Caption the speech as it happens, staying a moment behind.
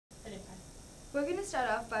We're going to start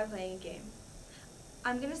off by playing a game.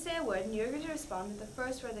 I'm going to say a word and you're going to respond with the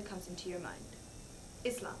first word that comes into your mind.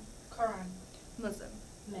 Islam. Quran. Muslim.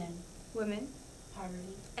 Men. Women.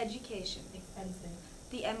 Poverty. Education. Expensive.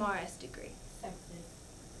 The MRS degree. Sexist.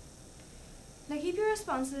 Now keep your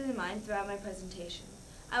responses in mind throughout my presentation.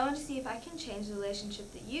 I want to see if I can change the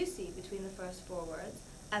relationship that you see between the first four words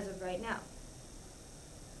as of right now.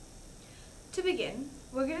 To begin,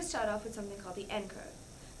 we're going to start off with something called the N-curve.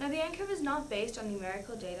 Now the N-curve is not based on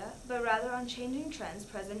numerical data, but rather on changing trends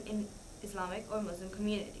present in Islamic or Muslim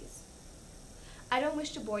communities. I don't wish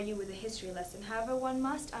to bore you with a history lesson, however one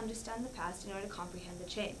must understand the past in order to comprehend the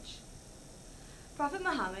change. Prophet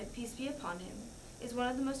Muhammad, peace be upon him, is one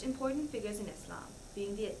of the most important figures in Islam,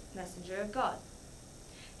 being the messenger of God.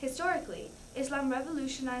 Historically, Islam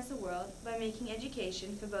revolutionized the world by making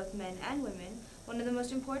education for both men and women one of the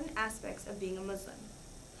most important aspects of being a Muslim.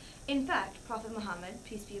 In fact, Prophet Muhammad,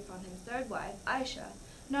 peace be upon his third wife, Aisha,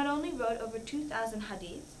 not only wrote over 2,000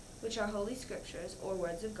 hadiths, which are holy scriptures or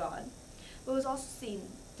words of God, but was also seen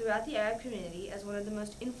throughout the Arab community as one of the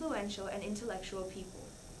most influential and intellectual people.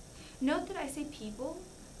 Note that I say people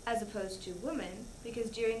as opposed to women, because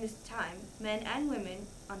during this time, men and women,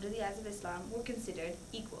 under the eyes of Islam, were considered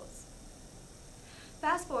equals.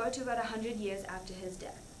 Fast forward to about 100 years after his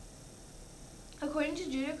death. According to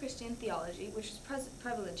Judeo-Christian theology, which was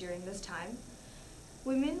prevalent during this time,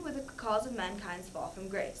 women were the cause of mankind's fall from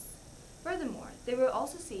grace. Furthermore, they were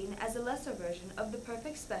also seen as a lesser version of the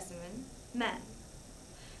perfect specimen, man.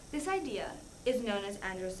 This idea is known as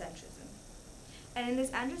androcentrism. And in this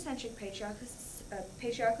androcentric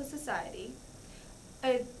patriarchal society,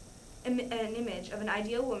 an image of an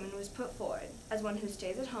ideal woman was put forward as one who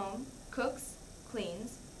stays at home, cooks,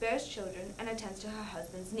 cleans, bears children, and attends to her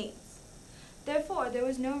husband's needs. Therefore, there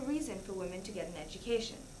was no reason for women to get an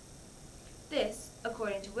education. This,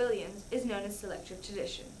 according to Williams, is known as selective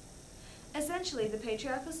tradition. Essentially, the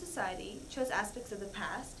patriarchal society chose aspects of the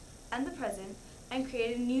past and the present and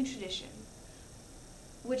created a new tradition,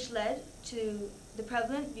 which led to the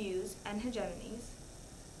prevalent views and hegemonies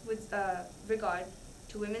with regard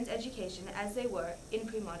to women's education as they were in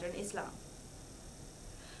pre-modern Islam.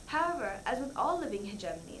 However, as with all living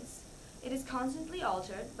hegemonies, it is constantly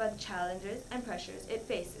altered by the challenges and pressures it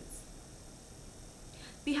faces.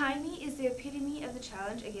 Behind me is the epitome of the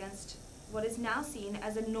challenge against what is now seen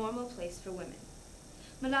as a normal place for women.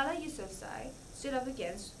 Malala Yousafzai stood up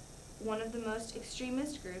against one of the most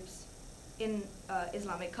extremist groups in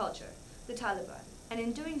Islamic culture, the Taliban, and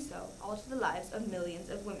in doing so, altered the lives of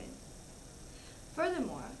millions of women.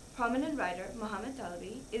 Furthermore, prominent writer Mohammed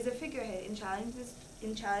Talibi is a figurehead in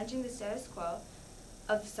challenging the status quo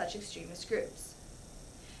of such extremist groups.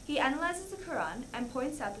 He analyzes the Quran and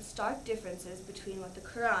points out the stark differences between what the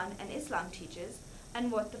Quran and Islam teaches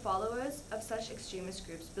and what the followers of such extremist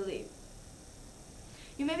groups believe.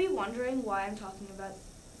 You may be wondering why I'm talking about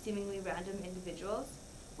seemingly random individuals.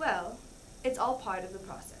 Well, it's all part of the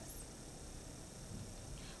process.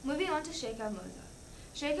 Moving on to Sheikha Moza.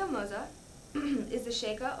 Sheikha Moza is the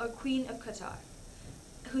Sheikha or Queen of Qatar,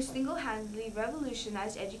 who single-handedly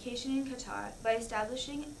revolutionized education in Qatar by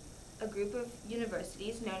establishing a group of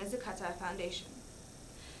universities known as the Qatar Foundation.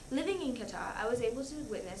 Living in Qatar, I was able to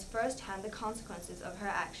witness firsthand the consequences of her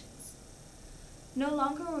actions. No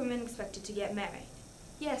longer were women expected to get married.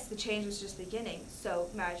 Yes, the change was just beginning, so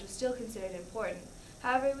marriage was still considered important.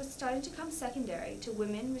 However, it was starting to come secondary to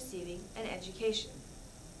women receiving an education.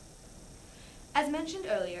 As mentioned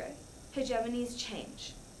earlier, hegemonies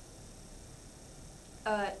change.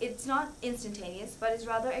 It's not instantaneous, but is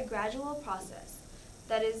rather a gradual process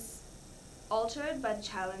that is altered by the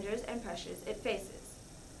challenges and pressures it faces.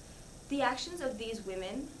 The actions of these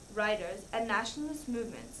women, writers, and nationalist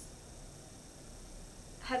movements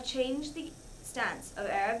have changed the stance of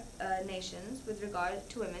Arab nations with regard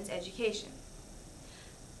to women's education.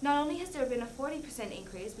 Not only has there been a 40%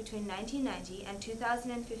 increase between 1990 and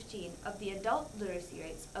 2015 of the adult literacy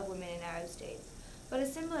rates of women in Arab states, but a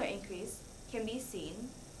similar increase can be seen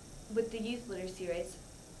with the youth literacy rates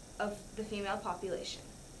of the female population.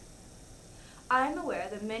 I am aware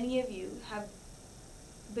that many of you have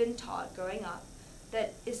been taught growing up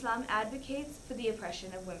that Islam advocates for the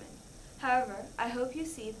oppression of women. However, I hope you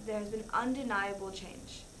see that there has been undeniable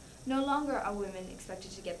change. No longer are women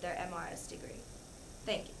expected to get their MRS degree.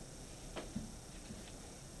 Thank you.